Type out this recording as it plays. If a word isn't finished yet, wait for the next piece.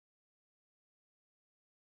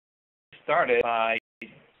started by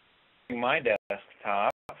using my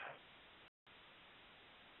desktop.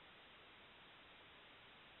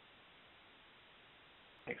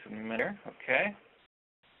 Takes a minute. Okay.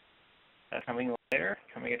 That's coming later.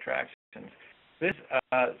 Coming attractions. This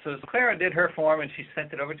so Clara did her form and she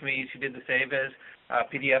sent it over to me. She did the save as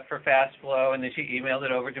PDF for FastFlow, and then she emailed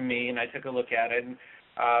it over to me, and I took a look at it. And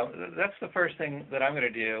that's the first thing that I'm going to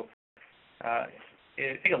do.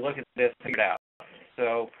 Is take a look at this, figure it out.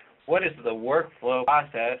 So, what is the workflow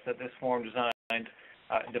process that this form design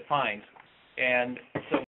defines? And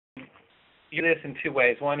so, you do this in two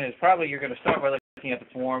ways. One is probably you're going to start by looking at the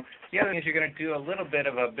form. The other thing is you're going to do a little bit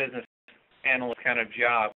of a business analyst kind of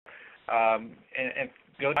job, and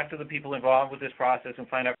go back to the people involved with this process and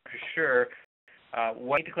find out for sure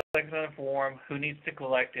what needs to collect on the form, who needs to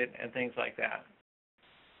collect it, and things like that.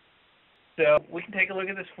 So we can take a look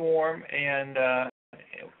at this form and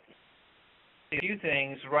see a few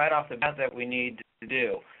things right off the bat that we need to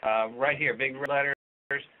do. Right here, big red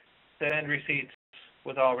letters, send receipts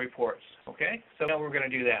with all reports. Okay, so now we're going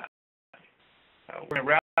to do that. We're going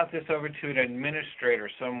to route this over to an administrator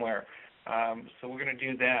somewhere. So we're going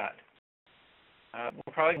to do that.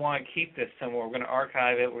 We'll probably want to keep this somewhere. We're going to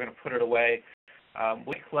archive it. We're going to put it away.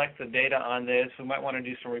 We collect the data on this. We might want to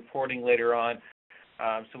do some reporting later on.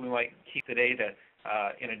 So we might keep the data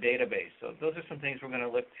in a database. So those are some things we're going to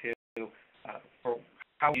look to for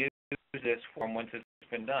how we use this form once it's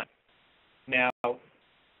been done. Now,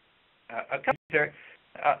 a couple there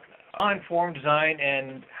on form design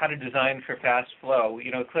and how to design for FastFlow.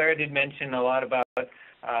 You know, Clara did mention a lot about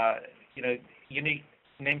you know, unique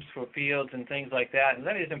names for fields and things like that, and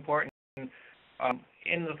that is important.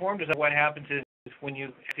 In the form design, what happens is when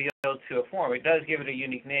you field to a form, it does give it a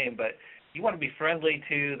unique name, but you want to be friendly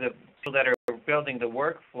to the people that are building the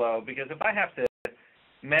workflow, because if I have to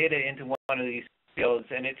make data into one of these fields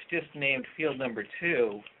and it's just named field number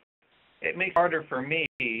 2, it makes it harder for me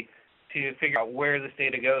to figure out where this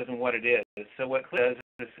data goes and what it is. So what Clara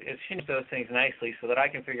does is she knows those things nicely so that I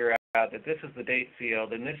can figure out that this is the date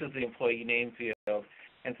field and this is the employee name field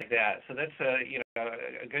and things like that. So that's you know,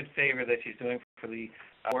 a good favor that she's doing for the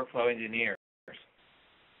workflow engineers.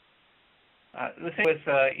 The same with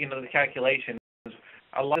you know, the calculations.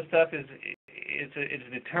 A lot of stuff is a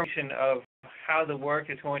determination of how the work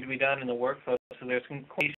is going to be done in the workflow. So there's some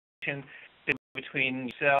coordination between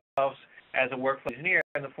yourselves as a workflow engineer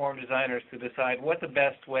and the form designers to decide what the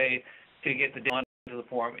best way to get the data onto the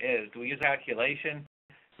form is. Do we use calculation?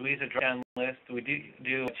 Do we use a drop-down list? Do we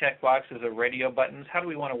do checkboxes or radio buttons? How do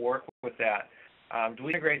we want to work with that? Do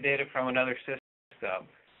we integrate data from another system?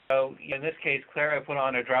 So in this case, Clara put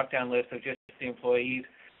on a drop-down list of just the employees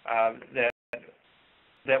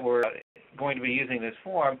that were going to be using this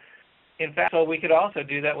form. In fact, so we could also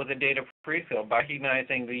do that with a data pre-fill by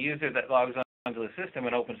recognizing the user that logs onto the system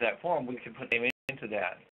and opens that form. We could put them into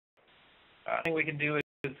that. The thing we can do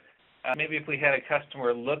is maybe if we had a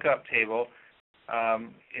customer lookup table,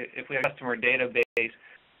 if we had a customer database,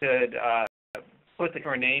 could put the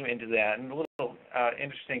customer name into that. And a little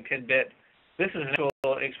interesting tidbit. This is an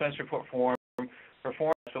actual expense report form for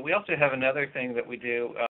forms, but we also have another thing that we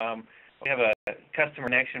do. We have a customer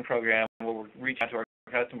connection program where we reach out to our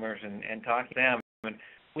customers and talk to them. And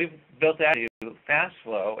we've built that to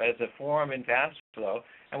FastFlow as a form in FastFlow,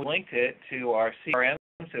 and we linked it to our CRM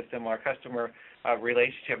system, our customer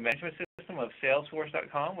relationship management system of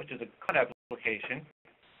Salesforce.com, which is a cloud application.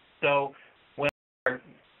 So when our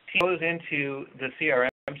team goes into the CRM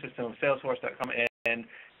system of Salesforce.com and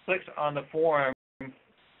clicks on the form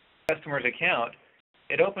customer's account,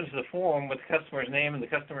 it opens the form with the customer's name and the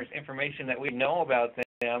customer's information that we know about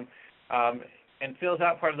them, and fills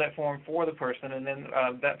out part of that form for the person, and then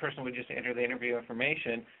that person would just enter the interview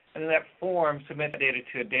information, and then that form submits data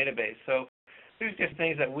to a database. So there's just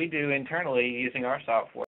things that we do internally using our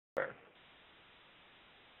software.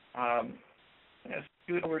 Let's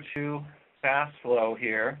scoot over to FastFlow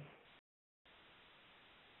here.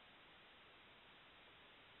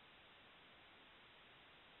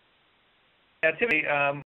 Typically,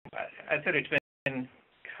 I said it's been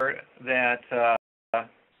covered that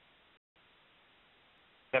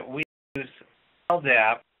that we use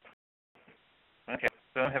LDAP. Okay,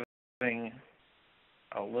 so I'm having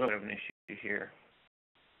a little bit of an issue here.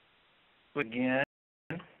 Again,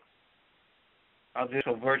 I'll do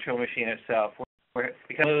a virtual machine itself. Because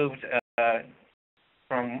we moved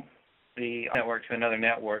from the network to another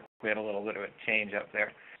network, we had a little bit of a change up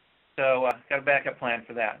there. So got a backup plan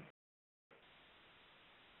for that.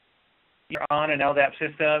 You're on an LDAP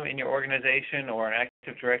system in your organization or an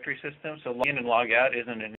Active Directory system, so log in and log out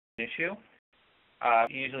isn't an issue.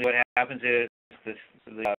 Usually what happens is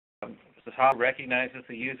the the toggle recognizes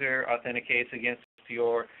the user, authenticates against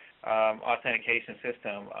your authentication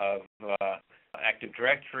system of Active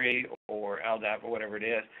Directory or LDAP or whatever it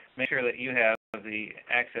is. Make sure that you have the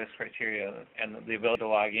access criteria and the ability to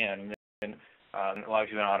log in, and then it logs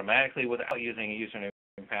you in automatically without using a username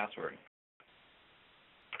and password.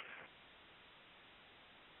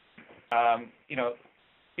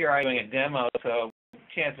 Here I'm doing a demo, so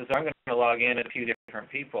chances are I'm going to log in at a few different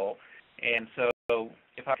people, and so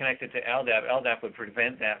if I connect it to LDAP, LDAP would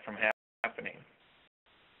prevent that from happening.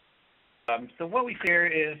 So what we see here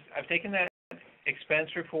is I've taken that expense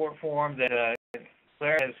report form that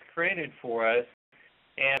Claire has created for us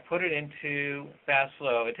and put it into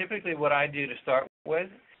FastFlow. And typically what I do to start with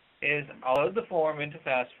is I'll load the form into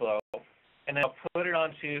FastFlow, and then I'll put it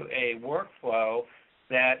onto a workflow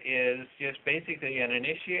that is just basically an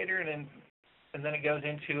initiator, and then it goes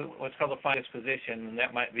into what's called a final disposition, and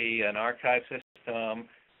that might be an archive system,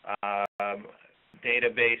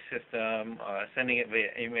 database system, sending it via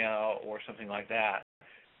email or something like that.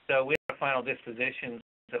 So we have a final disposition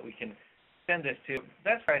that we can send this to.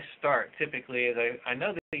 That's where I start typically, is I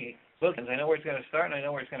know the bookends, I know where it's going to start, and I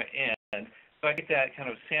know where it's going to end. So I get that kind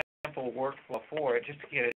of sample workflow for it just to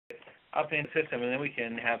get it up in the system, and then we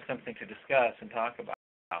can have something to discuss and talk about.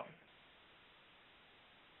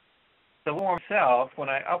 The form itself, when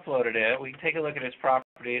I uploaded it, we can take a look at its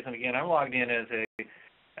properties, and again, I'm logged in as an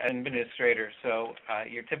administrator, so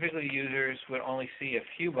your typical users would only see a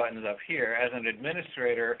few buttons up here. As an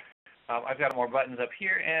administrator, I've got more buttons up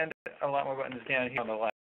here and a lot more buttons down here on the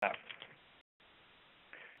left.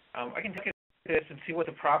 I can take a this and see what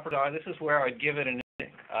the properties are. This is where I would give it a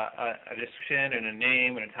description and a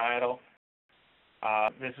name and a title.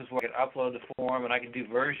 This is where I could upload the form, and I can do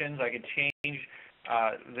versions. I could change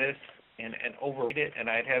this and override it, and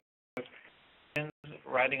I'd have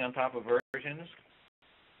writing on top of versions.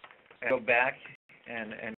 And go back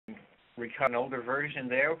and recut an older version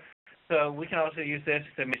there. So we can also use this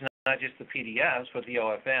to manage not just the PDFs, but the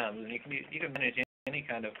OFMs, and you can manage any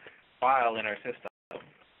kind of file in our system.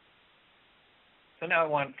 So now I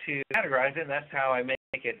want to categorize it, and that's how I make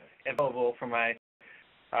it available for my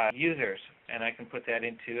users. And I can put that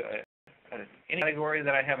into any category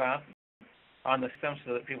that I have out on the system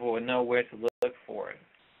so that people would know where to look for it.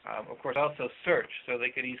 Of course, also search, so they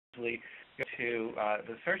could easily go to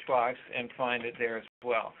the search box and find it there as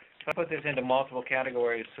well. So I put this into multiple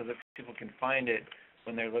categories so that people can find it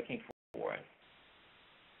when they're looking for it.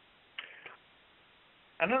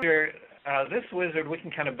 Another, this wizard we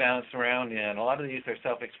can kind of bounce around in. A lot of these are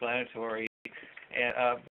self-explanatory,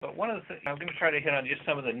 and but one of the things, I'm going to try to hit on just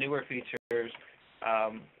some of the newer features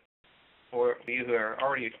for you who are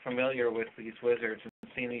already familiar with these wizards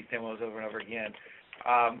and seen these demos over and over again.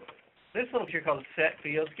 This little feature called Set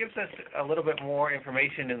Fields gives us a little bit more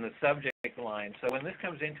information in the subject line. So when this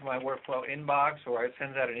comes into my workflow inbox or it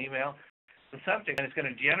sends out an email, the subject is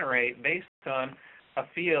going to generate based on a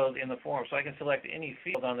field in the form. So I can select any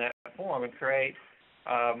field on that form and create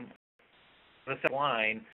the set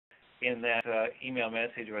line in that email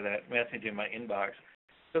message or that message in my inbox.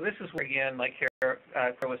 So this is where, again, like Claire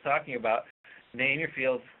was talking about, name your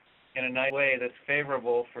fields in a nice way that's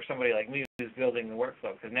favorable for somebody like me who's building the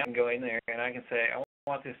workflow. Because now I can go in there and I can say, I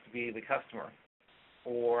want this to be the customer,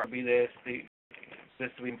 or be this the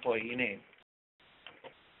employee name.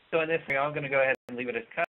 So in this way, I'm going to go ahead and leave it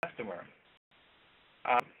as customer.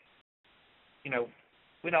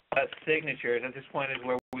 We don't have signatures. At this point is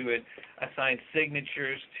where we would assign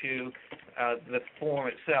signatures to the form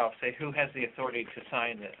itself, say who has the authority to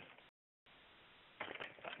sign this.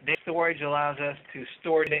 Data storage allows us to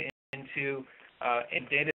store data into a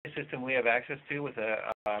data system we have access to with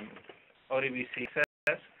a ODBC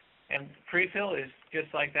access. And prefill is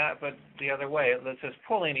just like that, but the other way. It lets us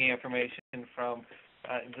pull any information from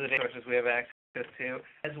the data sources we have access to,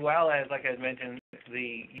 as well as, like I mentioned,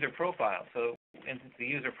 the user profile. So in the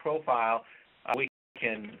user profile, we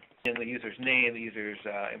can, in the user's name, the user's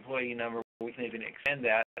employee number, we can even extend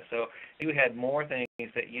that. So if you had more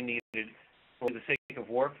things that you needed for the sake of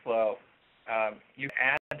workflow, you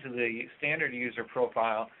add to the standard user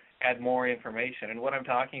profile, add more information. And what I'm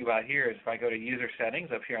talking about here is if I go to user settings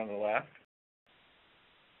up here on the left,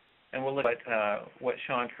 and we'll look at what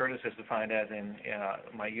Sean Curtis has defined as in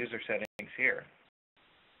my user settings here.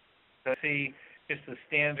 So see just the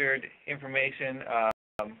standard information.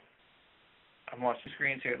 I'm watching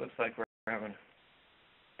screens here. It looks like we're having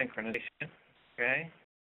synchronization. Okay.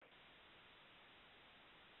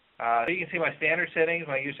 So you can see my standard settings,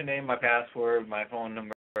 my username, my password, my phone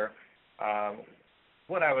number.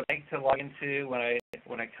 what I would like to log into when I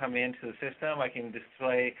come into the system. I can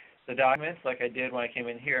display the documents like I did when I came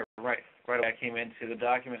in here. Right away I came into the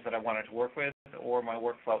documents that I wanted to work with, or my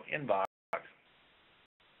workflow inbox.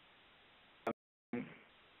 What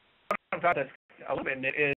I'm talking about a little bit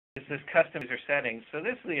is this custom user settings. So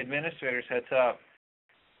this the administrator sets up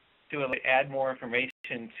to add more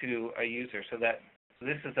information to a user, so that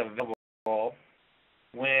this is available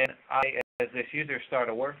when I, as this user, start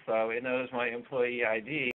a workflow. It knows my employee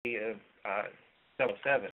ID of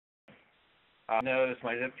 707. It knows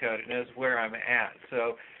my zip code. It knows where I'm at.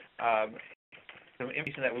 So some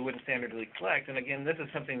information that we wouldn't standardly collect. And again, this is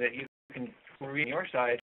something that you can read on your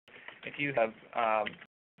side if you have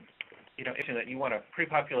information that you want to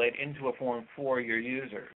pre-populate into a form for your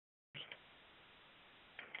user.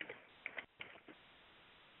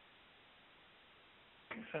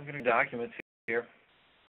 So I'm going to documents here.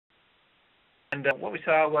 And what we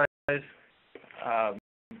saw was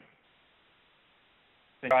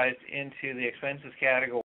summarized into the expenses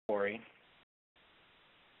category.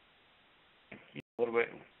 A little bit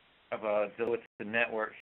of a deal with the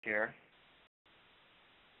network here.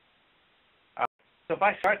 So if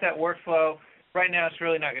I start that workflow, right now it's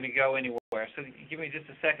really not going to go anywhere. So give me just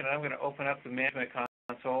a second, and I'm going to open up the management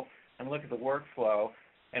console and look at the workflow,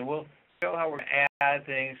 and we'll show how we're going to add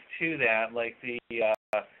things to that, like the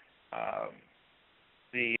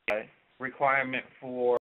requirement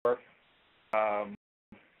for the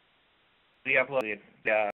upload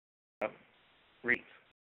the reads.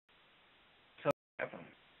 So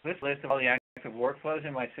this list of all the active workflows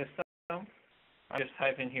in my system, I'll just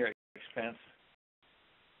type in here expense.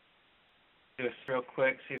 Do this real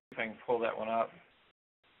quick, see if I can pull that one up.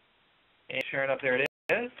 And sure enough, there it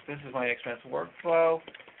is. This is my expense workflow.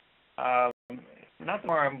 Not the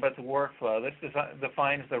form, but the workflow. This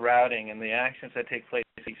defines the routing and the actions that take place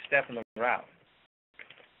each step in the route.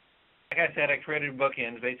 Like I said, I created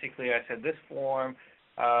bookends. Basically, I said this form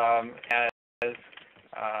has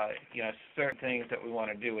certain things that we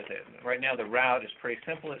want to do with it. Right now, the route is pretty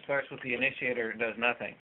simple. It starts with the initiator. It does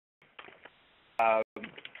nothing.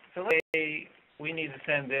 So let's say we need to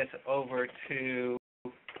send this over to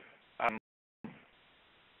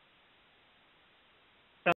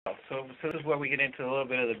So this is where we get into a little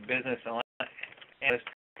bit of the business analyst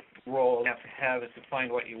role you have to have is to find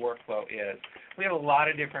what your workflow is. We have a lot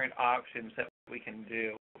of different options that we can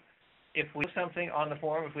do. If we have something on the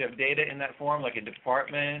form, if we have data in that form, like a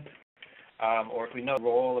department, or if we know the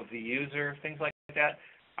role of the user, things like that,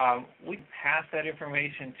 we can pass that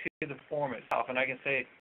information to the form itself. And I can say,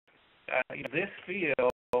 this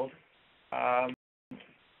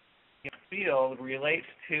field relates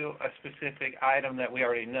to a specific item that we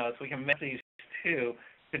already know. So we can match these two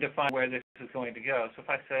to define where this is going to go. So if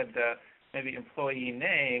I said maybe employee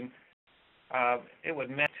name, it would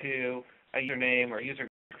match to a username or user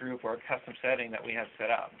group or a custom setting that we have set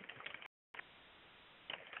up.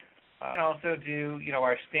 We can also do,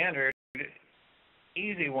 our standard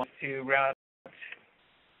easy ones to route,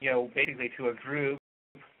 basically to a group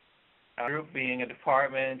being a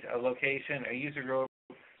department, a location, a user group,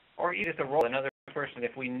 or even just a role, another person.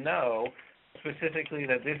 If we know specifically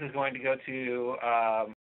that this is going to go to a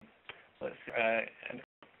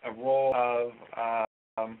role of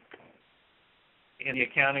in the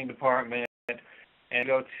accounting department and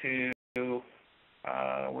go to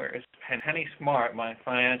where is Penny Smart, my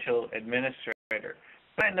financial administrator.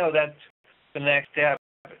 But I know that's the next step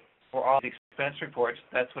for all the expense reports.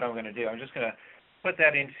 That's what I'm going to do. I'm just going to put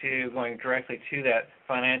that into going directly to that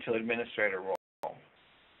financial administrator role.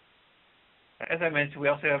 As I mentioned, we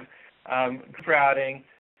also have group routing,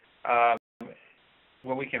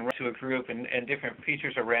 where we can route to a group and different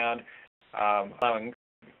features around allowing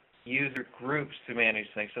user groups to manage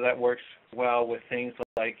things. So that works well with things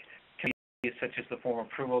like committees such as the Form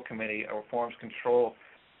Approval Committee or Forms Control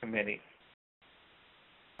Committee.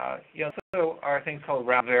 Also are things called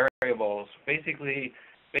route variables, basically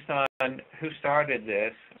based on who started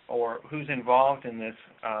this or who's involved in this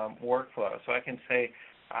workflow. So I can say,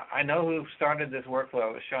 I know who started this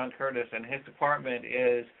workflow, Sean Curtis, and his department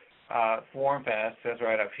is FormFast. It says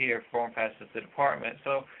right up here, FormFast is the department.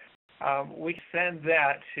 So we send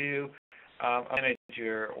that to a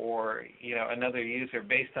manager or another user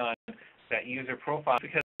based on that user profile,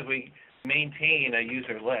 because we maintain a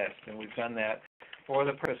user list, and we've done that for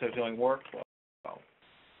the purpose of doing workflow.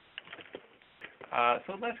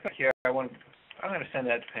 So let's go here. I'm going to send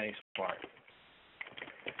that to Penny Smart.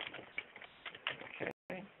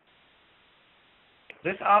 Okay.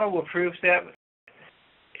 This auto approve step,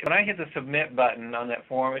 when I hit the submit button on that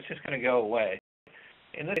form, it's just going to go away.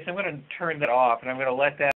 In this case, I'm going to turn that off, and I'm going to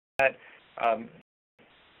let that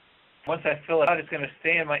once I fill it out, it's going to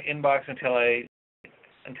stay in my inbox until I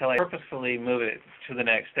purposefully move it to the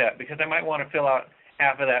next step, because I might want to fill out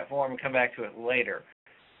half of that form and come back to it later.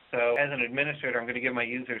 So as an administrator, I'm going to give my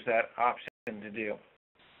users that option to do.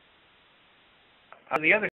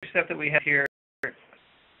 The other step that we have here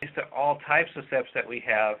is to all types of steps that we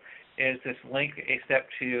have is this link a step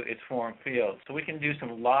to its form field. So we can do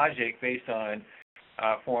some logic based on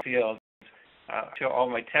form fields to all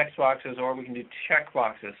my text boxes, or we can do check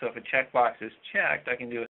boxes. So if a check box is checked, I can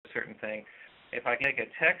do a certain thing. If I can make a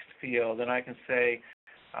text field, then I can say,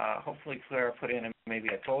 hopefully Clara put in maybe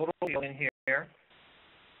a total field in here,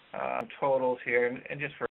 totals here, and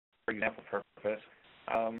just for example purpose.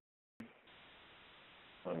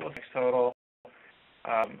 We'll say total,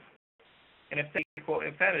 and if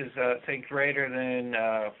that is say greater than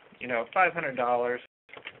 $500,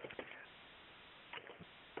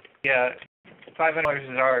 yeah,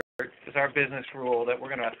 $500 is our business rule that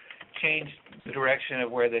we're going to change the direction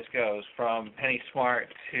of where this goes from Penny Smart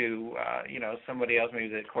to somebody else, maybe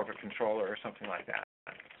the corporate controller or something like that.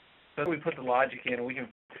 So we put the logic in, and we can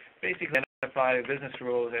basically identify the business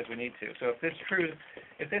rules as we need to. So if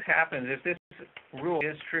this happens, if this rule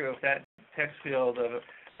is true, if that text field of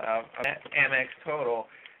Amex total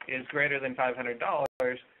is greater than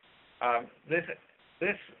 $500, this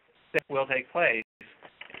step will take place.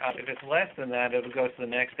 If it's less than that, it'll go to the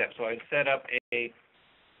next step. So I'd set up a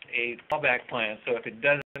fallback plan. So if it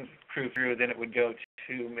doesn't prove through, then it would go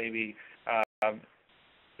to maybe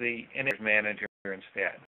the index manager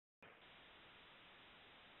instead.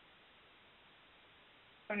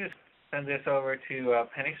 I'll just send this over to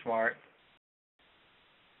Penny Smart.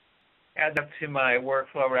 Add up to my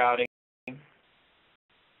workflow routing.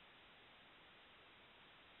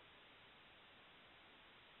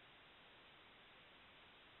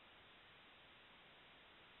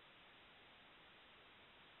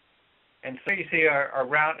 And so you see our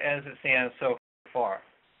route as it stands so far.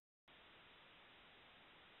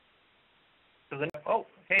 So then,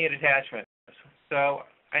 hey, attachments. So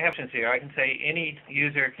I have options here. I can say any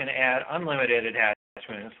user can add unlimited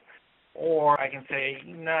attachments, or I can say,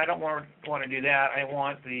 no, I don't want to do that. I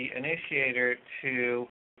want the initiator to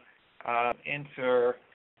enter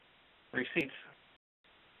receipts.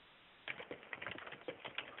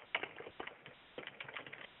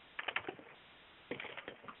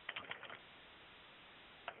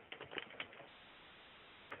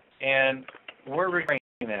 And we're requiring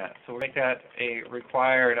that, so we'll make that a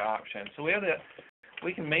required option. So we have that.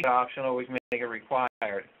 We can make it optional, or we can make it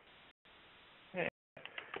required.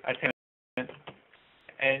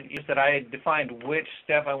 And you said I defined which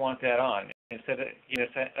step I want that on, instead of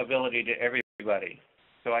ability to everybody.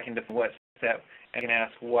 So I can define what step and I can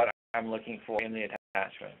ask what I'm looking for in the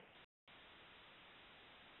attachment.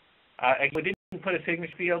 We didn't put a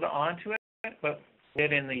signature field onto it, but we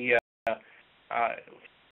did in the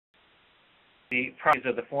properties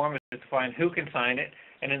of the form is to define who can sign it,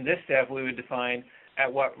 and in this step we would define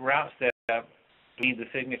at what route step we need the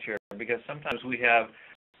signature, because sometimes we have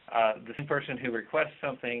the same person who requests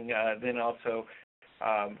something then also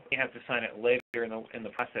you have to sign it later in the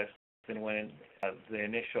process than when the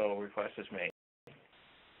initial request is made.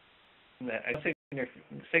 I don't see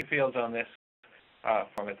signature fields on this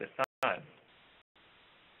form at this time.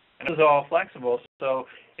 And it was all flexible, so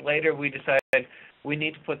later we decided we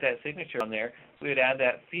need to put that signature on there. We would add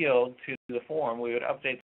that field to the form. We would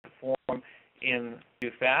update the form into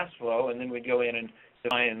FastFlow, and then we'd go in and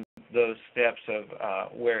define those steps of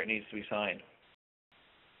where it needs to be signed.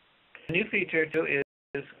 A new feature, too,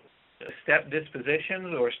 is step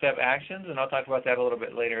dispositions or step actions, and I'll talk about that a little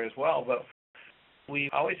bit later as well. But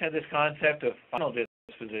we've always had this concept of final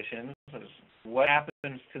dispositions. What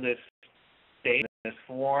happens to this state, this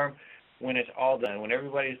form, when it's all done, when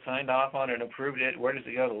everybody's signed off on it and approved it? Where does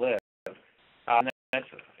it go to live? That's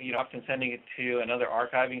often sending it to another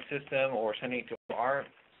archiving system, or sending it to our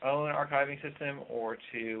own archiving system, or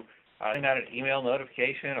to send out an email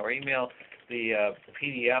notification, or email the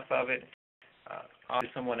PDF of it to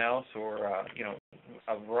someone else, or a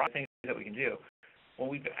variety of things that we can do. Well,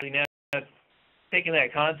 we've now taken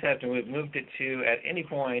that concept and we've moved it to, at any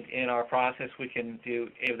point in our process, we can do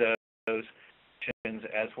any of those actions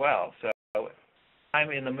as well. So I'm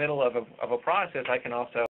in the middle of a process. I can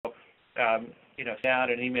also send out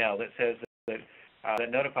an email that says that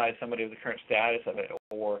notifies somebody of the current status of it,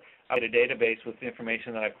 or get a database with the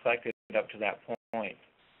information that I've collected up to that point.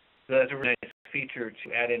 So that's a really nice feature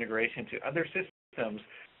to add integration to other systems.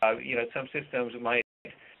 Some systems might,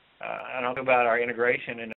 and I'll talk about our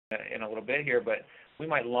integration in a little bit here, but we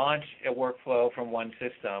might launch a workflow from one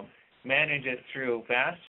system, manage it through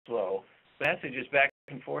FastFlow, messages back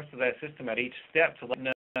and forth to that system at each step to let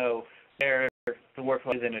them know where the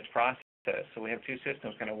workflow is in its process. So we have two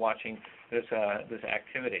systems kind of watching this this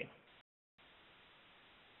activity.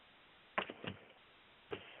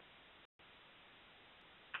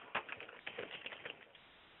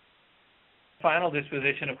 Final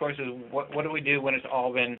disposition, of course, is what do we do when it's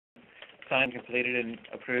all been signed, completed, and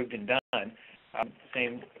approved and done?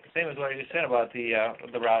 Same as what I just said about the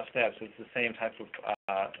route steps. It's the same type of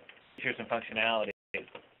features and functionality.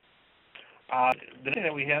 The thing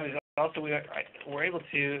that we have is also we're able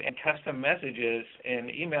to add custom messages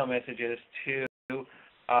and email messages to the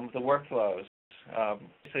workflows. So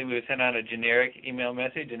we would send out a generic email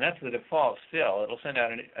message, and that's the default still. It'll send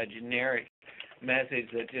out a generic message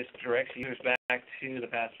that just directs users back to the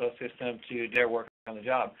fast flow system to their work on the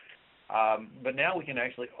job. But now we can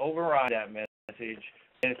actually override that message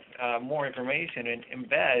with more information and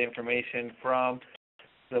embed information from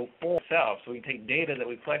the form itself. So we can take data that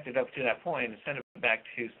we collected up to that point and send it back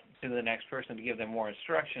to the next person to give them more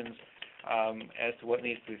instructions as to what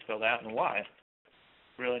needs to be filled out and why.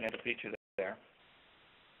 Really nice feature there.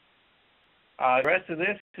 The rest of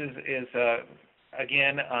this is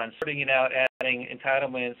again, on sorting it out, adding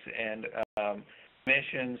entitlements and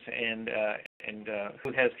missions and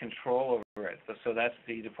who has control over it. So that's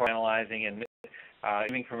the departmentalizing and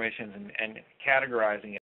giving permissions and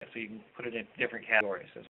categorizing it so you can put it in different categories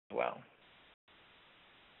as well.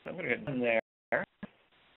 So I'm going to go in there,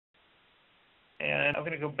 and I'm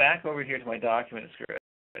going to go back over here to my document script.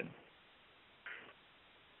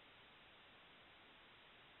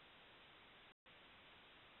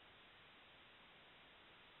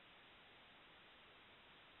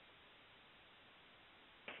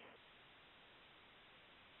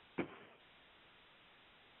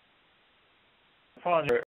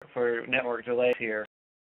 Apologize for network delays here.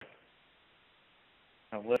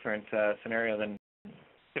 A different scenario than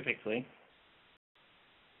typically.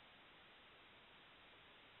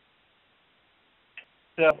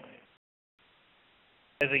 So,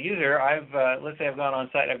 as a user, let's say I've gone on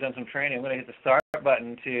site, I've done some training. I'm going to hit the start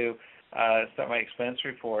button to start my expense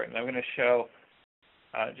report, and I'm going to show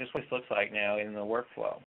just what this looks like now in the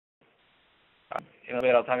workflow. In a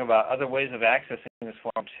bit, I'll talk about other ways of accessing this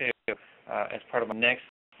form too as part of my next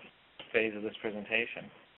phase of this presentation.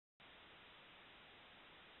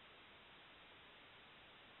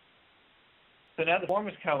 So now the form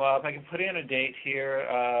has come up. I can put in a date here.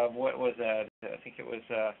 What was that? I think it was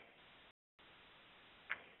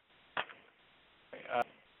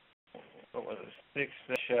what was it?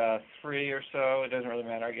 6-3 or so. It doesn't really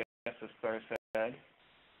matter, I guess, as Claire said.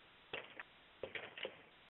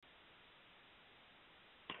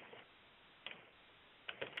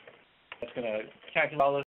 It's going to calculate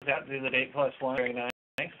all this out, do the date plus 1. Very nice.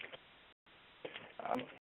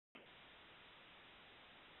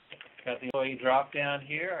 Got the employee drop down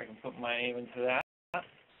here. I can put my name into that.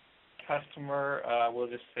 Customer, we'll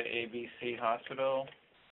just say ABC Hospital.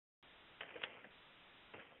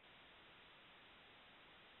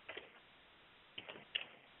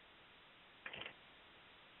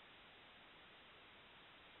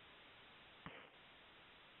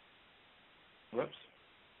 Whoops.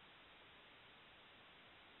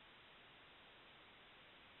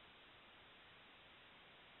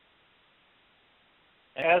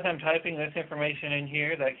 As I'm typing this information in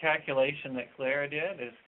here, that calculation that Clara did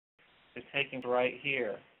is taken right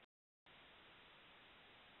here.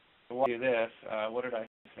 So while I do this, what did I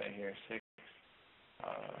say here? 6-5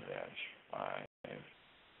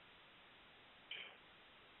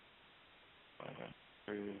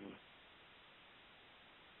 through.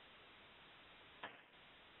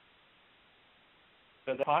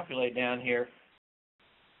 So they populate down here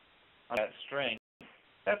on that string.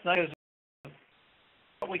 That's nice.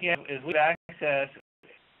 What we get is we have access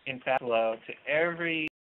in FastFlow to every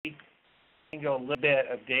single little bit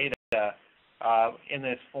of data in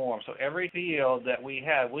this form. So every field that we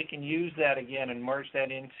have, we can use that again and merge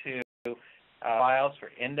that into files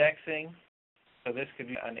for indexing. So this could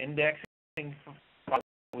be an indexing file,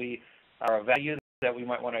 or a value that we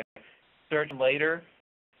might want to search later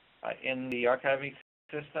in the archiving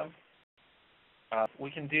system.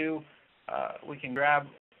 We can grab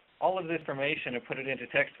all of this information and put it into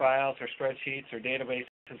text files or spreadsheets or databases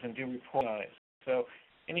and do reporting on it. So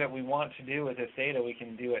anything that we want to do with this data, we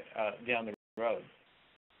can do it down the road.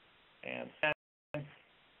 And let's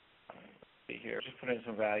see here, just put in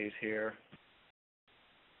some values here.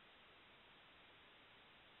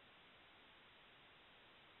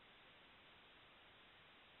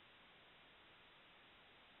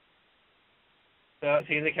 So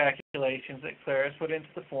see the calculations that Claire has put into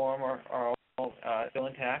the form are all still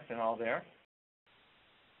intact and all there.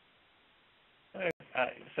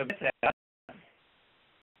 submit that,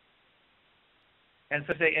 and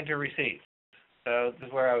so say enter receipts. So this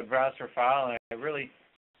is where I would browse for file, and I really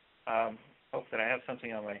hope that I have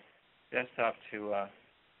something on my desktop to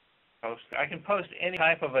post. I can post any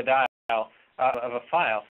type of a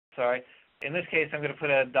file. Sorry. In this case, I'm going to put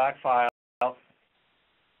a doc file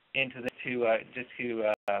into this just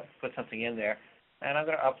to put something in there, and I'm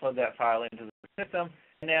going to upload that file into the system.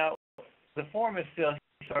 Now, the form is still here,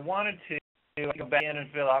 so I wanted to go back in and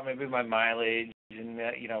fill out maybe my mileage and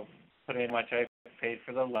put in how much I paid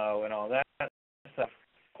for the low and all that stuff.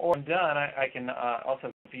 Or when done, I can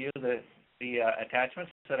also view the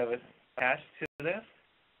attachments that I've attached to this.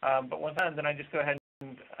 But once done, then I just go ahead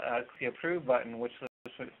and click the approve button, which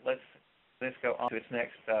lets this go on to its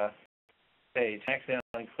next stage. I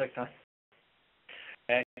accidentally clicked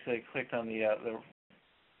on the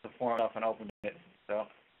form itself and opened it. So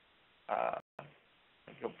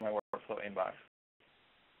let's go to my workflow inbox.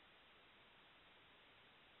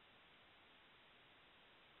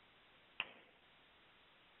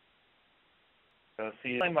 So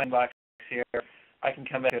see in my inbox here, I can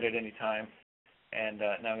come back to it at any time. And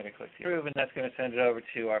now I'm going to click approve, and that's going to send it over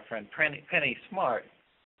to our friend Penny Smart.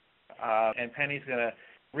 And Penny's going to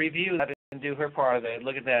review that and do her part of it,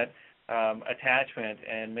 look at that attachment,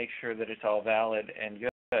 and make sure that it's all valid and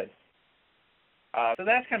good. So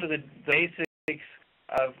that's kind of the basics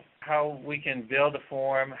of how we can build a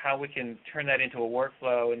form, how we can turn that into a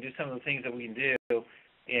workflow, and do some of the things that we can do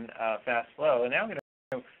in FastFlow. And now I'm going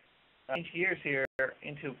to change gears here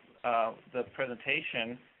into the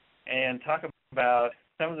presentation and talk about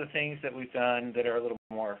some of the things that we've done that are a little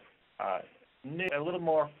more new, a little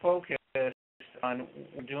more focused on what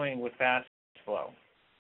we're doing with FastFlow.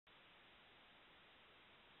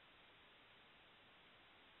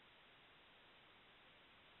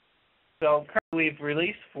 So currently we've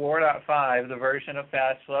released 4.5, the version of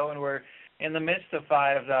FastFlow, and we're in the midst of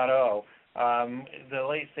 5.0, the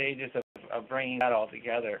late stages of bringing that all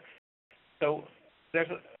together. So there's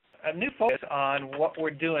a new focus on what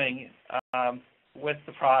we're doing with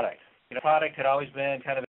the product. The product had always been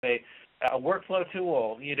kind of a workflow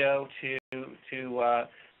tool, to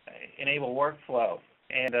enable workflow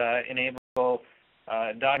and enable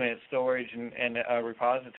document storage and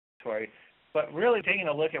repository. But really taking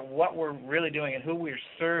a look at what we're really doing and who we're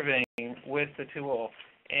serving with the tool.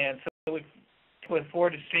 And so with 4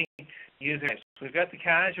 distinct users. We've got the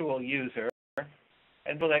casual user, and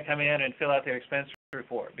people that come in and fill out their expense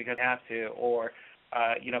report because they have to, or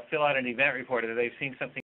fill out an event report if they've seen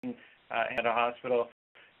something at a hospital,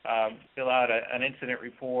 fill out an incident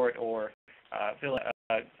report, or fill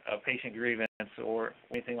out a patient grievance or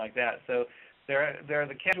anything like that. So they're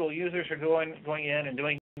the casual users are going in and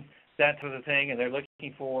doing that sort of thing, and they're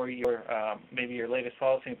looking for your maybe your latest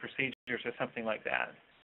policy and procedures or something like that.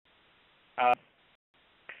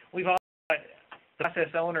 We've also got the process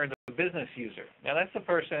owner, the business user. Now that's the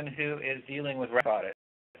person who is dealing with audits,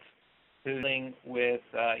 who's dealing with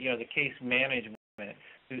the case management,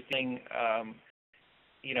 who's dealing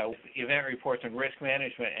with event reports and risk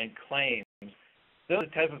management and claims. Those are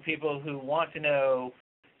the type of people who want to know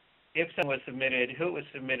if something was submitted, who it was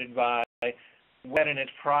submitted by, when in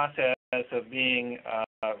its process of being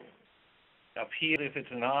appealed if it's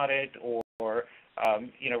an audit, or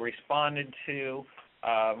responded to,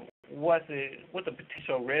 what the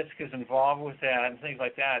potential risk is involved with that, and things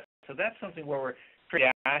like that. So that's something where we're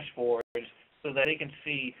creating dashboards so that they can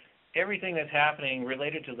see everything that's happening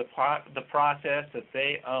related to the process that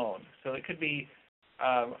they own. So it could be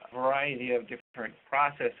a variety of different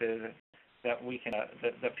processes that we can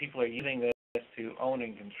that people are using this to own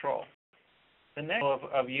and control. The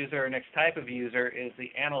next type of user is the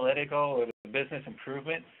analytical or the business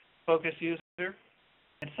improvement focused user.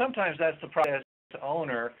 And sometimes that's the process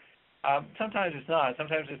owner. Sometimes it's not.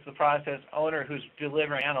 Sometimes it's the process owner who's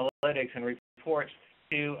delivering analytics and reports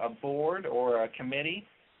to a board or a committee.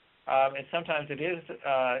 And sometimes it is,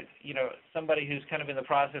 somebody who's kind of in the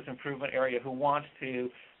process improvement area who wants to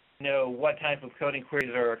know what type of coding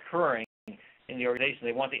queries are occurring in the organization.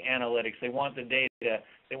 They want the analytics. They want the data.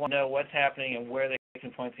 They want to know what's happening and where they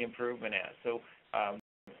can point the improvement at. So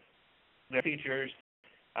there are features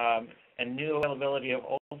and new availability of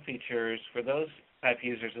old features for those type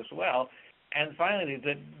users as well. And finally,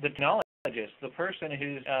 the technologist, the person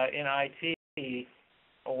who's in IT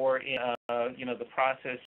or in the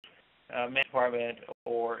process management department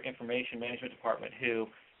or information management department, who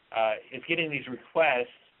is getting these requests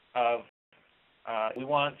of we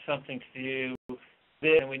want something to do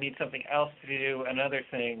this, and we need something else to do another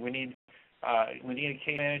thing. We need a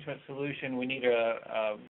case management solution. We need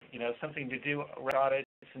something to do audits,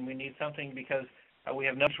 and we need something because We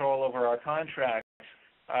have no control over our contracts.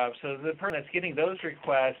 So the person that's getting those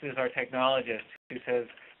requests is our technologist who says,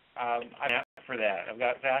 I'm out for that. I've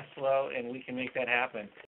got fast flow, and we can make that happen.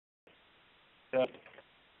 So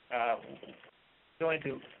going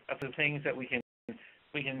to the things that we can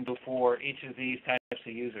do for each of these types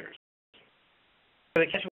of users. For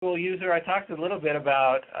the casual user, I talked a little bit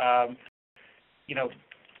about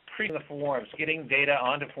creating the forms, getting data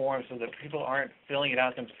onto forms so that people aren't filling it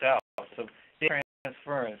out themselves. So data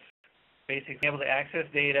transference, basically being able to access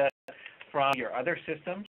data from your other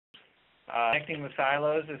systems. Connecting the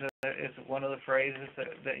silos is one of the phrases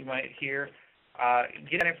that you might hear.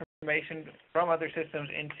 Get that information from other systems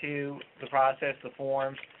into the process, the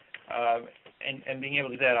forms, and being able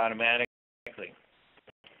to do that automatically.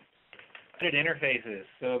 Interfaces.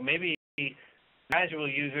 So maybe casual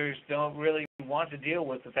users don't really want to deal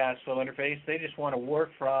with the fast flow interface. They just want to work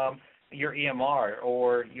from your EMR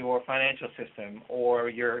or your financial system or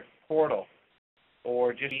your portal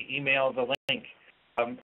or just email the link.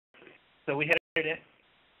 So we had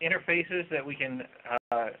interfaces that we can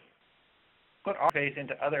put our interface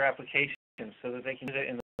into other applications so that they can use it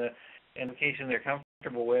in the application they're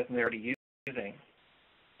comfortable with and they're already using.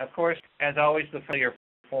 Of course, as always, the familiar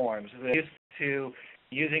forms. They're used to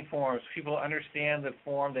using forms. People understand the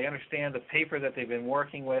form. They understand the paper that they've been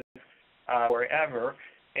working with forever.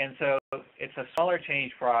 And so it's a smaller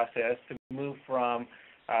change process to move from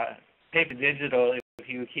paper to digital if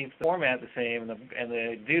you keep the format the same and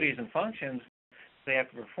the duties and functions they have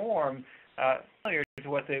to perform similar to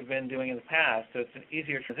what they've been doing in the past. So it's an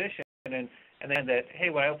easier transition. And then that, hey,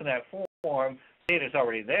 when I open that form, data is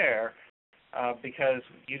already there. Because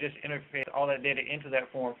you just interface all that data into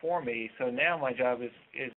that form for me. So now my job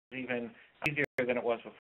is even easier than it was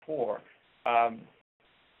before.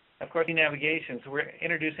 Of course, navigation. So we're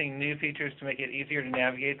introducing new features to make it easier to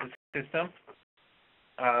navigate the system,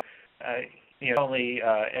 not only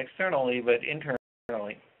externally but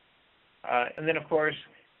internally. And then, of course,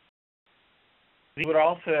 we would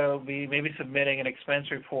also be maybe submitting an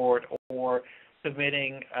expense report or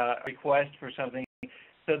submitting a request for something.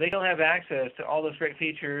 So they don't have access to all those great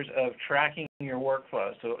features of tracking your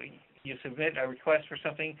workflow. So you submit a request for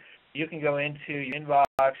something, you can go into your inbox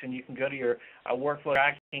and you can go to your workflow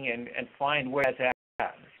tracking and find where it's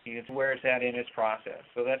at, where it's at in its process.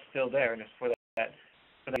 So that's still there, and it's for that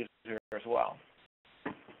user as well.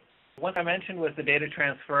 One I mentioned was the data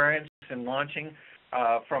transference and launching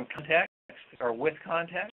from context or with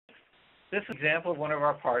context. This is an example of one of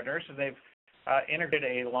our partners. So they've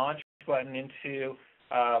integrated a launch button into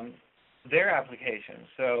their application.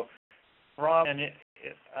 So from a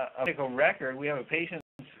medical record, we have a patient's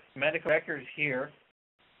medical records here,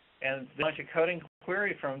 and they launch a coding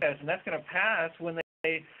query from this, and that's going to pass when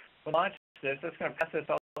they launch this. That's going to pass us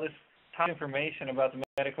all this top information about the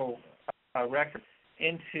medical record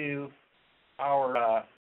into our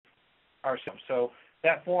system. So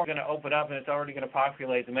that form is going to open up, and it's already going to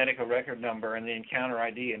populate the medical record number and the encounter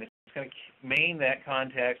ID, and it's going to main that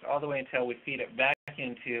context all the way until we feed it back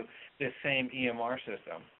into this same EMR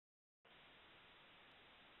system.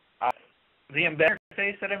 The embedded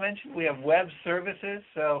interface that I mentioned, we have web services.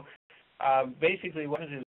 So basically what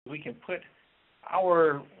happens is we can put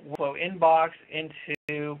our workflow inbox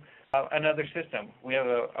into another system. We have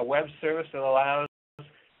a web service that allows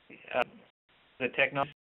the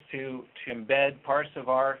technology to embed parts of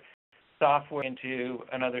our software into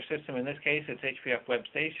another system. In this case, it's HPF Web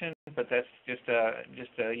Station, but that's just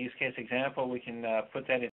a use case example. We can put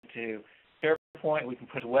that into SharePoint. We can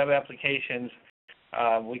put web applications.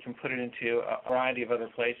 We can put it into a variety of other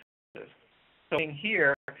places. So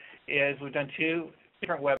here is we've done two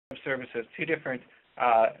different web services, two different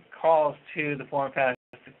calls to the FormFast.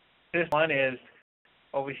 This one is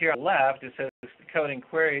over here on the left. It says coding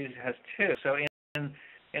queries has two. So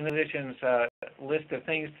in the physician's list of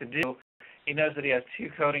things to do, he knows that he has two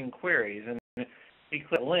coding queries. And if he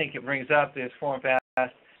clicks the link, it brings up this FormFast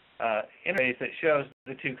interface that shows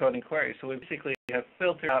the two coding queries. So we basically have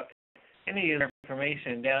filtered out any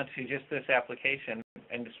information down to just this application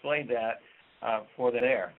and displayed that for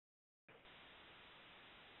there.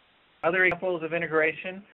 Other examples of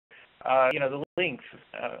integration, the links.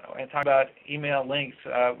 I talk about email links.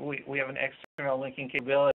 We have an external linking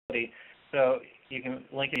capability. So you can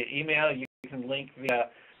link via email. You can link via,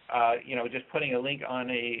 just putting a link on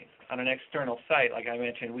an external site. Like I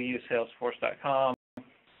mentioned, we use Salesforce.com.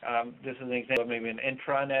 This is an example of maybe an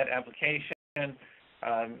intranet application.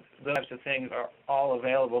 Those types of things are all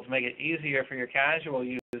available to make it easier for your casual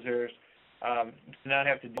users to not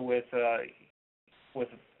have to deal with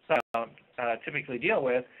typically deal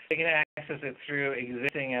with. They can access it through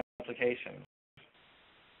existing applications.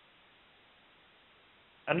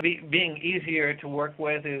 And being easier to work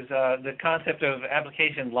with is the concept of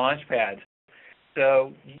application launchpads.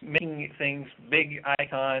 So making things big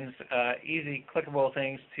icons, easy clickable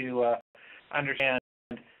things to understand,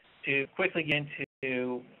 to quickly get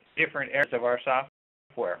into different areas of our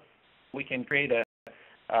software. We can create a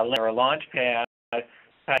launch pad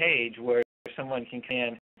page where someone can come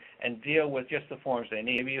in and deal with just the forms they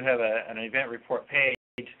need. Maybe you have an event report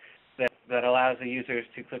page that allows the users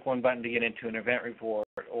to click one button to get into an event report,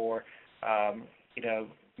 or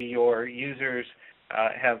your users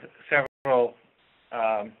have several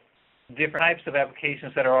different types of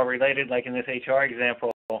applications that are all related, like in this HR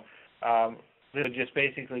example. This is just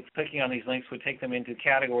basically clicking on these links would take them into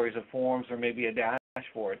categories of forms or maybe a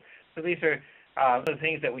dashboard. So these are the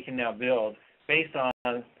things that we can now build based on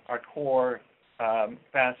our core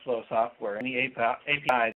fast flow software and the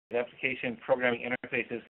APIs, the application programming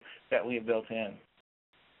interfaces that we have built in.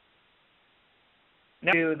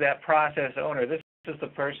 Now to that process owner. This is the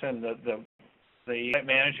person, the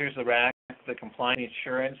managers, the RAC, the compliance,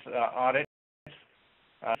 insurance, audits,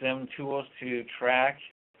 them tools to track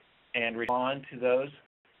and respond to those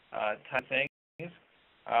type of things.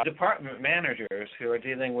 Department managers who are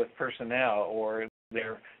dealing with personnel or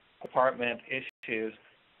their department issues,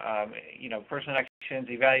 personnel actions,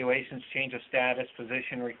 evaluations, change of status,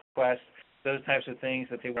 position requests, those types of things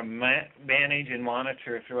that they want to manage and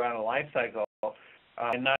monitor throughout a life cycle,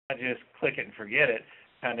 and not just click it and forget it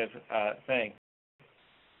kind of thing.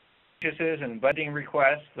 Purchases and budgeting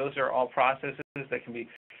requests, those are all processes that can be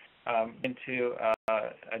into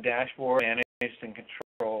a dashboard, managed and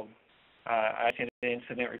controlled.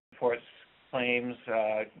 Incident reports, claims,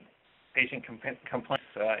 patient complaints,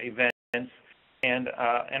 events,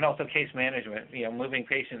 and also case management. Moving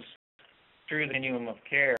patients through the continuum of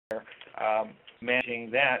care, managing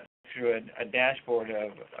that through a dashboard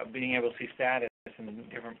of being able to see status and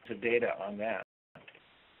different bits of data on that.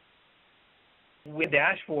 We have a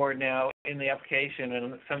dashboard now in the application,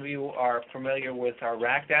 and some of you are familiar with our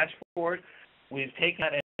RAC dashboard. We've taken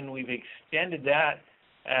that and we've extended that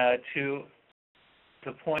to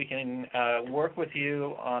the point we can work with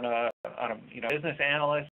you on a business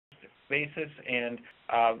analyst basis and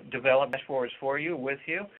develop dashboards for you, with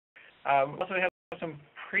you. We also have some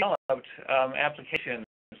pre-developed applications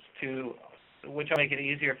which will make it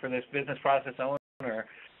easier for this business process owner.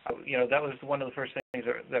 That was one of the first things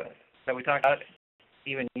that we talked about.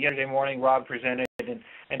 Even yesterday morning, Rob presented and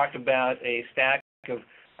talked about a stack of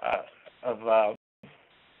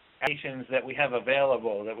applications that we have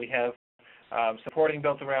available, that we have supporting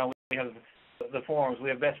built around. We have the forms, we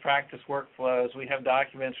have best practice workflows, we have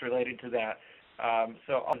documents related to that.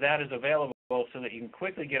 So all of that is available so that you can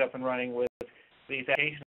quickly get up and running with these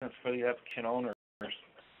applications for the application owners.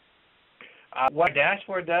 What a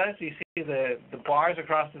dashboard does, you see the bars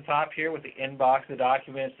across the top here with the inbox, the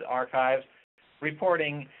documents, the archives,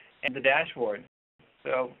 reporting, and the dashboard.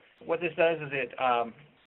 So what this does is it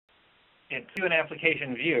gives you an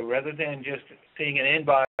application view rather than just seeing an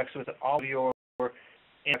inbox with all of your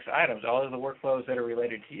inbox items, all of the workflows that are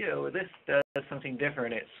related to you. This does something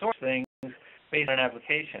different. It sorts things based on an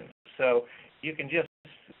application. So you can just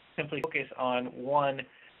simply focus on one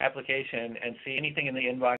application and see anything in the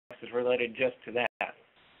inbox is related just to that.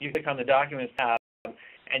 You click on the Documents tab,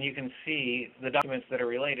 and you can see the documents that are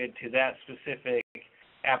related to that specific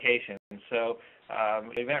application. So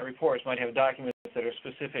event reports might have documents that are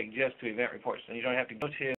specific just to event reports, and you don't have to go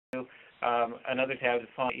to another tab to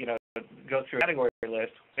find, go through a category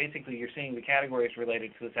list. Basically, you're seeing the categories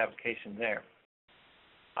related to this application there.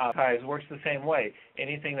 Archives works the same way.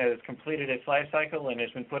 Anything that has completed its life cycle and has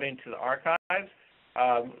been put into the archives,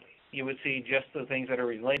 you would see just the things that are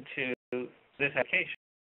related to this application.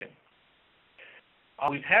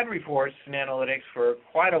 We've had reports and analytics for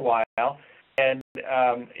quite a while, and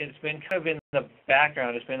it's been kind of in the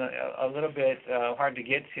background. It's been a little bit hard to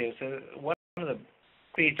get to. So one of the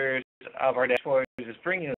features of our dashboard is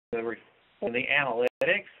bringing the report and the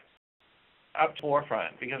analytics up to the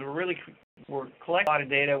forefront, because we're collecting a lot of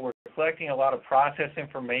data. We're collecting a lot of process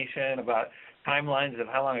information about timelines of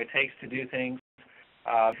how long it takes to do things,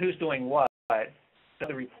 who's doing what. So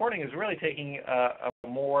the reporting is really taking a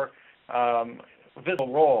more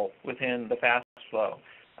visible role within the fast flow.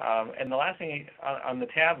 And the last thing on the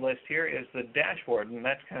tab list here is the dashboard, and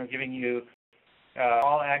that's kind of giving you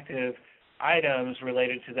all active items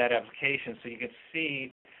related to that application, so you can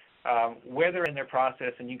see where they're in their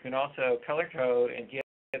process, and you can also color code and get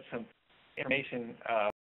some information,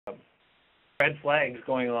 red flags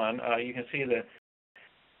going on. You can see the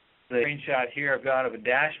screenshot here I've got of a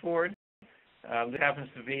dashboard. This happens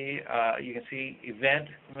to be, you can see event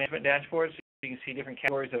management dashboards. you can see different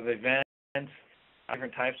categories of events,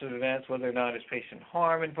 different types of events, whether or not it's patient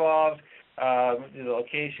harm involved, the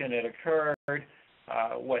location it occurred,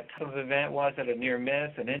 what type of event was it, a near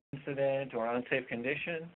miss, an incident, or unsafe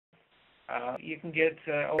condition. You can get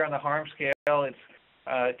over on the harm scale,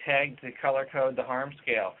 it's tagged to color code the harm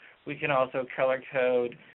scale. We can also color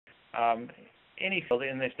code any field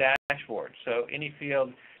in this dashboard. So any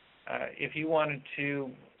field, if you wanted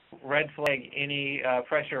to red flag any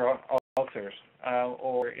pressure ulcers,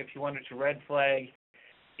 or if you wanted to red flag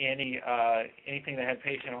anything that had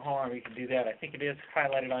patient harm, you can do that. I think it is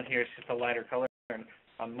highlighted on here. It's just a lighter color. And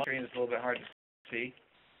on my screen, it's a little bit hard to see.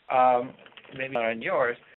 Maybe not on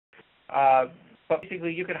yours. But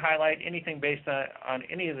basically, you could highlight anything based on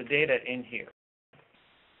any of the data in here.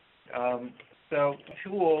 So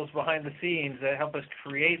tools behind the scenes that help us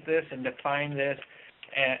create this and define this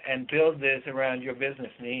and build this around your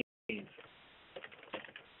business needs.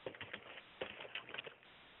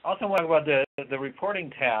 Also want to talk about the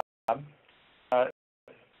reporting tab.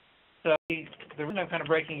 So the reason I'm kind of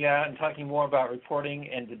breaking out and talking more about reporting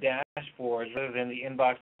and the dashboards rather than the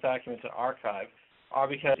inbox documents and archive are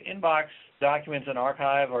because inbox documents and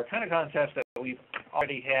archive are kind of concepts that we've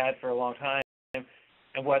already had for a long time.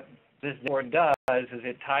 And what this dashboard does is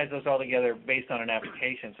it ties those all together based on an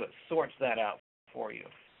application, so it sorts that out for you.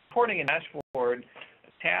 Reporting and dashboard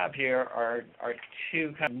tab here are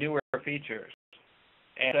two kind of newer features.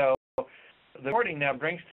 And so the reporting now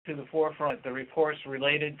brings to the forefront the reports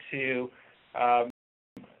related to the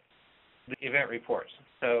event reports.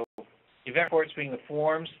 So event reports being the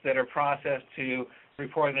forms that are processed to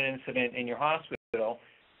report an incident in your hospital,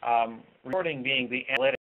 reporting being the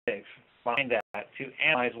analytics behind that to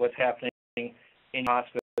analyze what's happening in your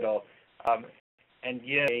hospital and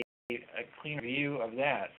get a clean view of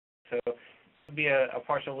that. So it would be a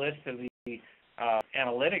partial list of the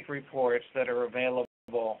analytic reports that are available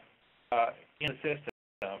in the system.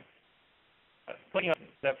 Clicking on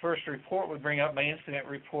that first report would bring up my incident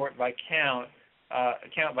report by count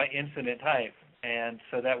by incident type, and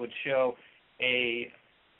so that would show a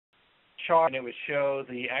chart, and it would show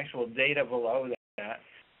the actual data below that.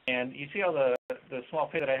 And you see all the small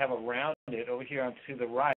picture that I have around it over here on to the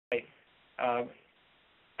right.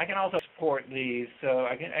 I can also export these, so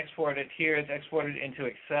I can export it here. It's exported into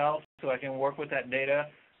Excel, so I can work with that data,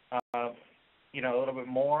 a little bit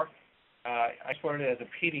more. I export it as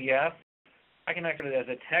a PDF. I can export it as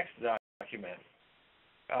a text document.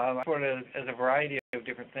 I export it as a variety of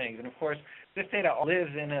different things. And of course, this data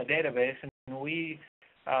lives in a database, and we,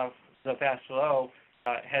 the Fast Flow,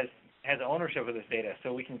 has ownership of this data,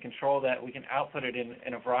 so we can control that. We can output it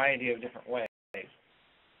in a variety of different ways.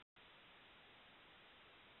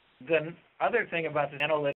 The other thing about the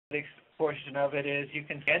analytics portion of it is you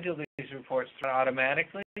can schedule these reports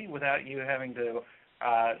automatically without you having to,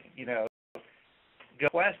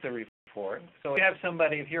 request a report. So if you have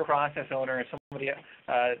somebody, if you're a process owner and somebody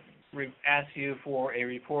asks you for a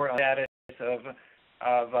report on the status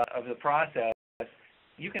of the process,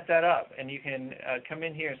 you can set up and you can come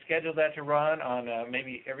in here and schedule that to run on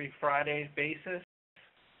maybe every Friday basis.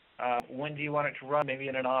 When do you want it to run? Maybe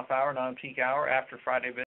in an off hour, non-peak hour after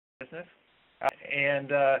Friday business.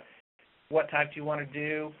 And what type do you want to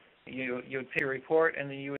do? You would pick a report, and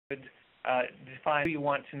then you would define who you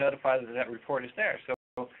want to notify that report is there.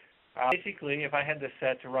 So basically, if I had this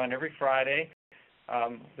set to run every Friday,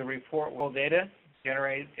 the report will data,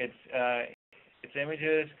 generate its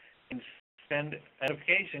images, and send a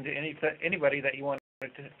notification to anybody that you want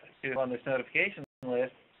to on this notification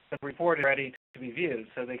list. The report is ready to be viewed,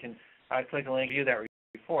 so they can click a link to view that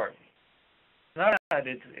report. Not that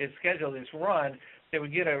it's scheduled, it's run, they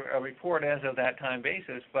would get a report as of that time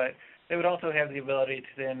basis, but they would also have the ability to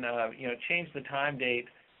then change the time date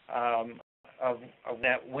of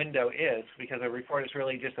that window is, because a report is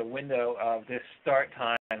really just a window of this start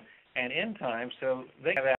time and end time, so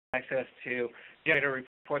they have access to generate a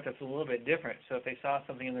report that's a little bit different. So if they saw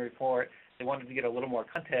something in the report, they wanted to get a little more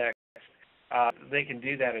context, they can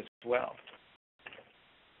do that as well.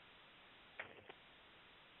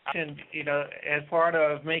 And as part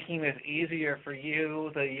of making this easier for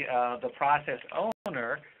you, the process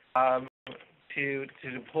owner, to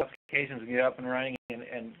deploy applications and get up and running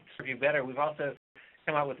and serve you better, we've also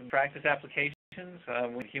come out with practice applications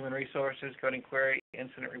with human resources, coding query,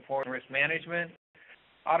 incident report, and risk management,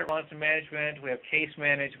 audit response and management. We have case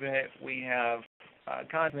management. We have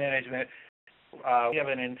content management. We have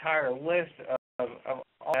an entire list of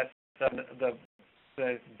all that stuff.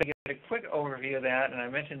 To get a quick overview of that, and I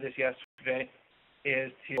mentioned this yesterday,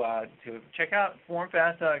 is to check out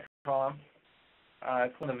FormFast.com,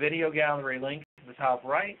 click on the video gallery link to the top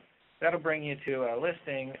right, that'll bring you to a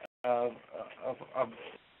listing of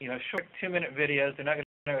short 2-minute videos. They're not going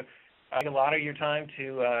to take a lot of your time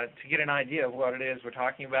to get an idea of what it is we're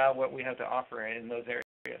talking about, what we have to offer in those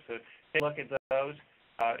areas. So take a look at those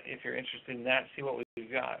if you're interested in that. See what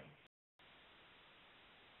we've got.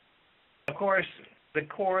 Of course, the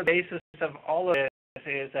core basis of all of this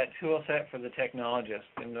is that tool set for the technologist.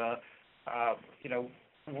 And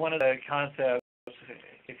one of the concepts,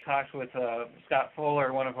 it talks with Scott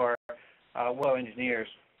Fuller, one of our WO engineers.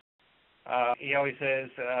 He always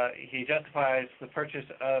says he justifies the purchase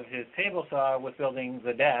of his table saw with building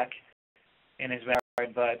the deck in his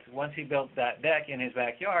backyard, but once he built that deck in his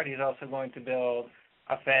backyard, he's also going to build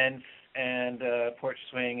a fence and a porch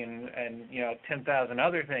swing and 10,000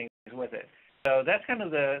 other things with it. So that's kind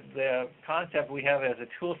of the concept we have as a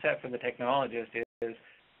tool set for the technologist is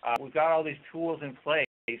we've got all these tools in place.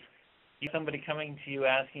 Somebody coming to you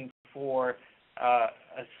asking for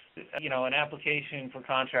an application for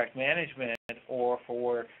contract management or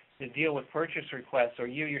to deal with purchase requests, or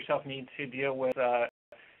you yourself need to deal with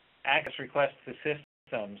access requests to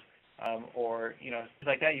systems, or things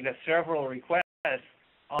like that. You've got several requests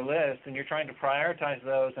on the list, and you're trying to prioritize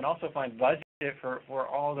those and also find budget for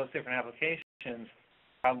all those different applications.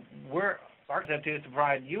 Our concept is to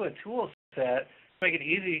provide you a tool set to make it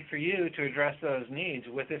easy for you to address those needs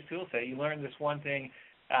with this tool set. You learn this one thing,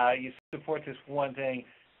 you support this one thing,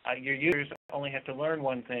 your users only have to learn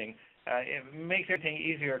one thing. It makes everything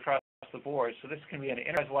easier across the board. So this can be an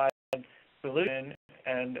enterprise-wide solution,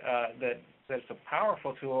 and that's a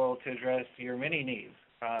powerful tool to address your many needs.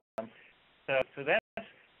 So that's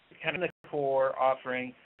kind of the core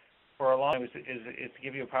offering for a long time is to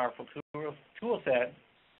give you a powerful tool set.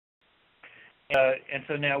 And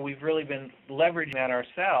so now we've really been leveraging that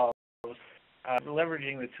ourselves,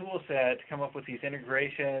 leveraging the tool set to come up with these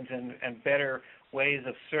integrations and better ways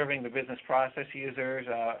of serving the business process users,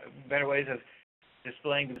 better ways of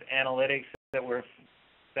displaying the analytics that we're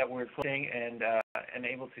putting and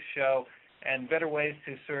able to show, and better ways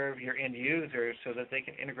to serve your end users so that they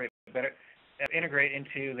can integrate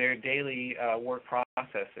into their daily work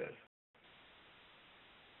processes.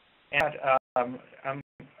 And I'm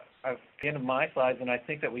at the end of my slides, and I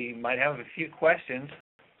think that we might have a few questions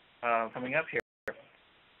coming up here.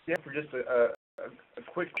 Yeah, for just a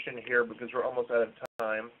quick question here because we're almost out of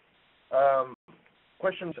time.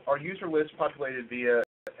 Questions: are user lists populated via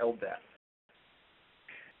LDAP?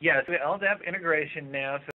 Yeah, so LDAP integration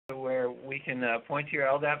now, so where we can point to your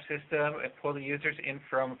LDAP system and pull the users in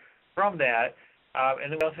from that,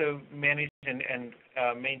 and then we also manage and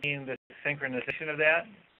maintain the synchronization of that,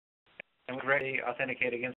 and we directly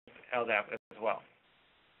authenticate against LDAP as well.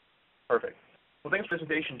 Perfect. Well, thanks for the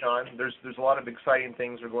presentation, John. There's a lot of exciting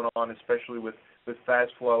things that are going on, especially with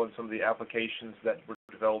FastFlow and some of the applications that we're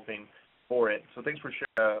developing for it. So thanks for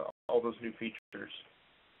sharing all those new features.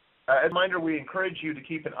 As a reminder, we encourage you to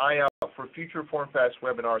keep an eye out for future FormFast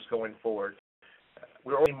webinars going forward.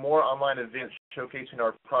 We're offering more online events showcasing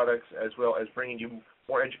our products as well as bringing you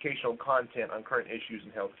more educational content on current issues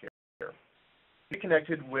in healthcare. Be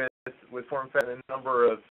connected with FormFast in a number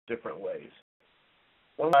of different ways.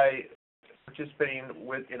 One by participating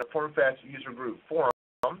in a FormFast user group forum.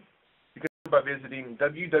 You can do it by visiting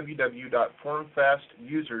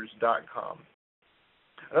www.formfastusers.com.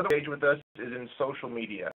 Another way to engage with us is in social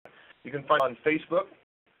media. You can find on Facebook,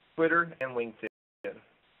 Twitter, and LinkedIn.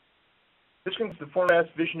 This concludes the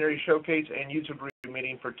FormFast Visionary Showcase and User Group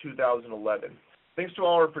meeting for 2011. Thanks to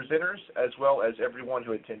all our presenters as well as everyone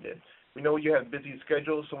who attended. We know you have busy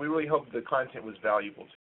schedules, so we really hope the content was valuable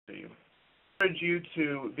to you. I encourage you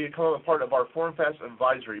to become a part of our FormFast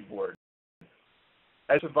Advisory Board.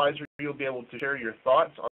 As advisor, you'll be able to share your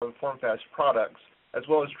thoughts on FormFast products as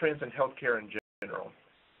well as trends in healthcare in general.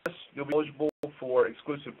 Plus, you'll be eligible for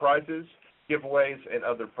exclusive prizes, giveaways, and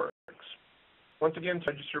other perks. Once again,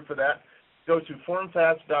 to register for that, go to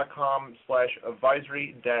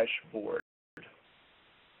formfast.com/advisory-board.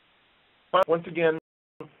 Once again,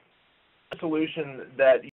 a solution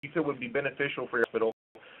that you feel would be beneficial for your hospital,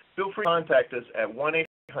 feel free to contact us at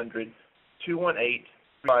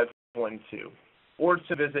 1-800-218-3512 or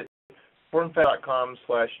to visit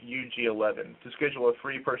formfast.com/UG11 to schedule a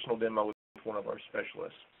free personal demo with one of our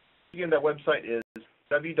specialists. Again, that website is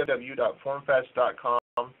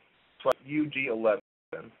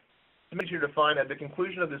www.formfast.com/UG11. It's easier to find. At the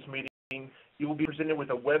conclusion of this meeting, you will be presented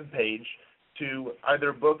with a web page to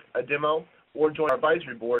either book a demo or join our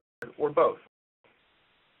advisory board, or both.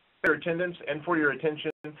 For your attendance and for your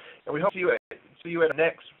attention, and we hope to see you at the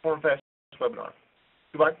next FormFast webinar.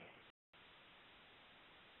 Goodbye.